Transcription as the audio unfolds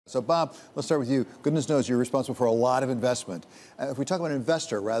So, Bob, let's start with you. Goodness knows you're responsible for a lot of investment. If we talk about an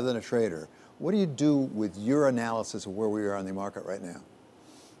investor rather than a trader, what do you do with your analysis of where we are in the market right now?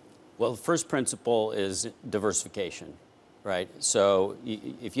 Well, the first principle is diversification, right? So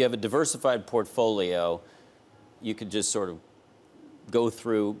if you have a diversified portfolio, you could just sort of go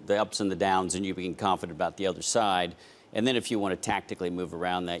through the ups and the downs and you can be confident about the other side. And then if you want to tactically move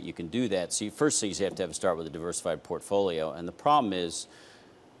around that, you can do that. So first things you have to start with a diversified portfolio. And the problem is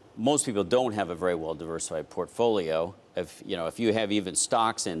most people don't have a very well diversified portfolio. If you have even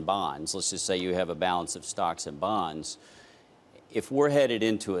stocks and bonds, let's just say you have a balance of stocks and bonds, if we're headed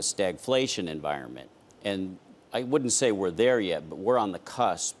into a stagflation environment, and I wouldn't say we're there yet, but we're on the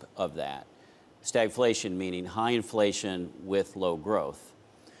cusp of that. Stagflation meaning high inflation with low growth.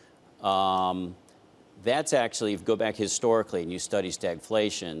 That's actually, if you go back historically and you study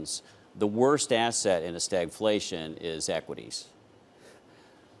stagflations, the worst asset in a stagflation is equities.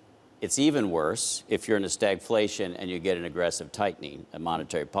 It's even worse if you're in a stagflation and you get an aggressive tightening of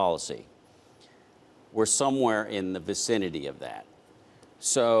monetary policy. We're somewhere in the vicinity of that.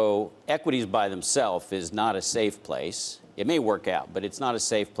 So equities by themselves is not a safe place. It may work out, but it's not a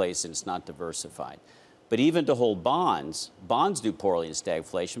safe place and it's not diversified. But even to hold bonds, bonds do poorly in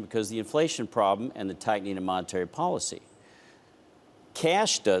stagflation because of the inflation problem and the tightening of monetary policy.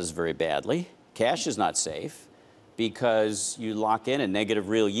 Cash does very badly. Cash is not safe because you lock in a negative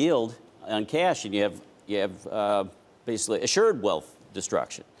real yield on cash and you have basically assured wealth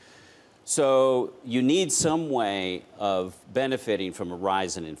destruction. So you need some way of benefiting from a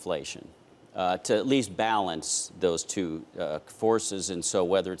rise in inflation to at least balance those two forces. And so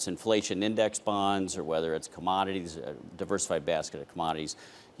whether it's inflation index bonds or whether it's commodities, a diversified basket of commodities,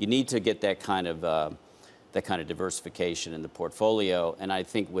 you need to get that kind of diversification in the portfolio. And I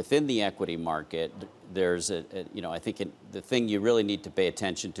think within the equity market, there's I think the thing you really need to pay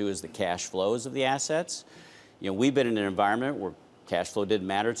attention to is the cash flows of the assets. We've been in an environment where cash flow didn't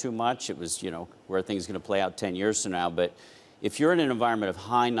matter too much. It was, where things are going to play out 10 years from now. But if you're in an environment of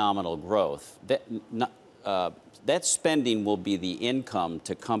high nominal growth, that spending will be the income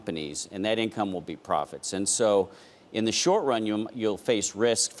to companies, and that income will be profits. And so in the short run, you'll face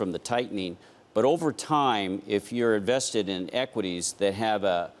risk from the tightening. But over time, if you're invested in equities that have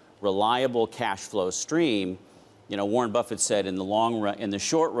a reliable cash flow stream, Warren Buffett said in the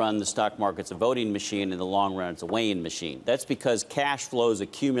short run, the stock market's a voting machine. In the long run, it's a weighing machine. That's because cash flows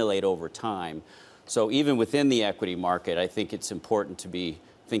accumulate over time. So even within the equity market, I think it's important to be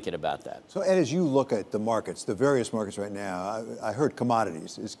thinking about that. So Ed, as you look at the markets, the various markets right now, I heard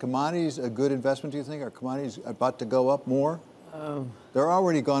commodities. Is commodities a good investment, do you think? Are commodities about to go up more? They're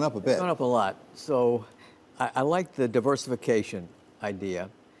already gone up a bit. Gone up a lot. So I like the diversification idea.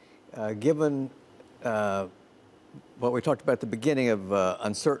 Given what we talked about at the beginning of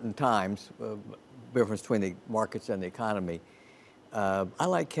uncertain times, difference between the markets and the economy, I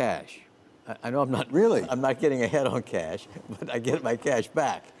like cash. I know I'm not really. I'm not getting ahead on cash, but I get my cash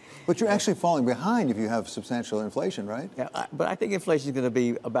back. But you're actually falling behind if you have substantial inflation, right? Yeah, but I think inflation is going to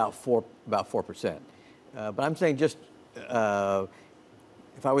be about 4%. But I'm saying just if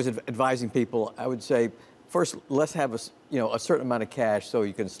I was advising people, I would say first let's have a certain amount of cash so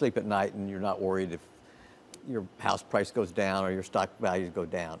you can sleep at night and you're not worried if your house price goes down or your stock values go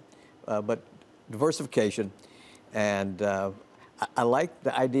down. But diversification, and I like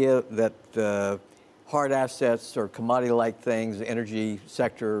the idea that hard assets or commodity-like things, the energy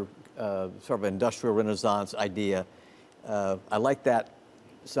sector, sort of industrial renaissance idea, I like that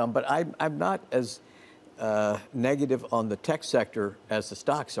some, but I'm not as negative on the tech sector as the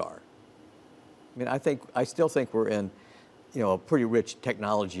stocks are. I mean, I still think we're in, a pretty rich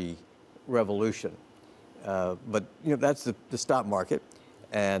technology revolution. But that's the stock market,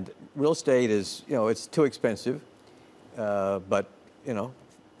 and real estate is it's too expensive, but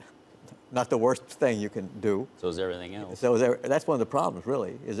not the worst thing you can do. So is everything else. So that's one of the problems,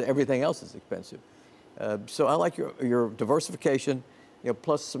 really, is that everything else is expensive. So I like your diversification,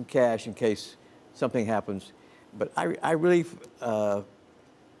 plus some cash in case something happens. But I really I'm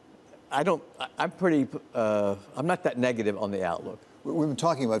not that negative on the outlook. We've been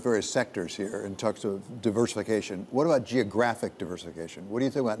talking about various sectors here in terms of diversification. What about geographic diversification? What do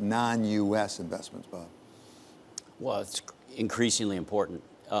you think about non-U.S. investments, Bob? Well, it's increasingly important.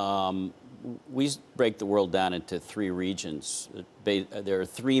 We break the world down into three regions. There are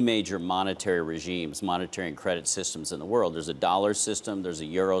three major monetary regimes, monetary and credit systems in the world. There's a dollar system, there's a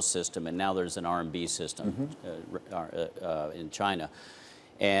euro system, and now there's an RMB system in China.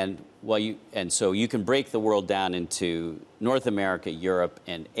 And so you can break the world down into North America, Europe,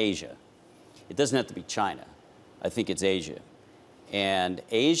 and Asia. It doesn't have to be China. I think it's Asia. And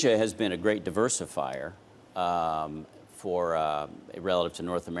Asia has been a great diversifier relative to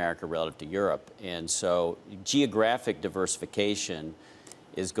North America, relative to Europe. And so geographic diversification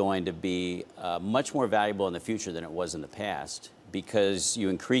is going to be much more valuable in the future than it was in the past, because you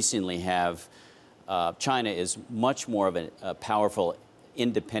increasingly have China is much more of a powerful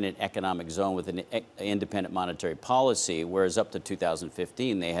independent economic zone with an independent monetary policy, whereas up to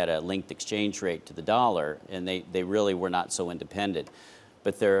 2015 they had a linked exchange rate to the dollar, and they really were not so independent.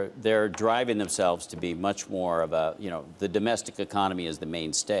 But they're driving themselves to be much more of a, the domestic economy is the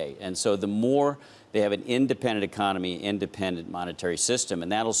mainstay. And so the more they have an independent economy, independent monetary system,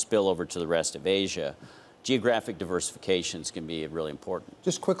 and that'll spill over to the rest of Asia, geographic diversifications can be really important.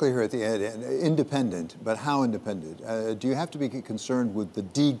 Just quickly here at the end, independent, but how independent? Do you have to be concerned with the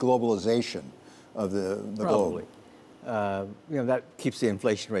de-globalization of the Probably. globe? That keeps the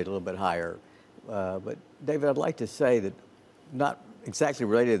inflation rate a little bit higher. But David, I'd like to say that, not exactly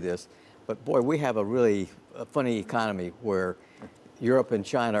related to this, but boy, we have a really funny economy where Europe and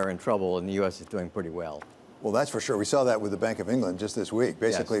China are in trouble and the U.S. is doing pretty well. Well, that's for sure. We saw that with the Bank of England just this week,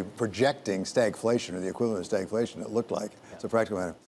 basically projecting stagflation, or the equivalent of stagflation, it looked like. It's a practical matter.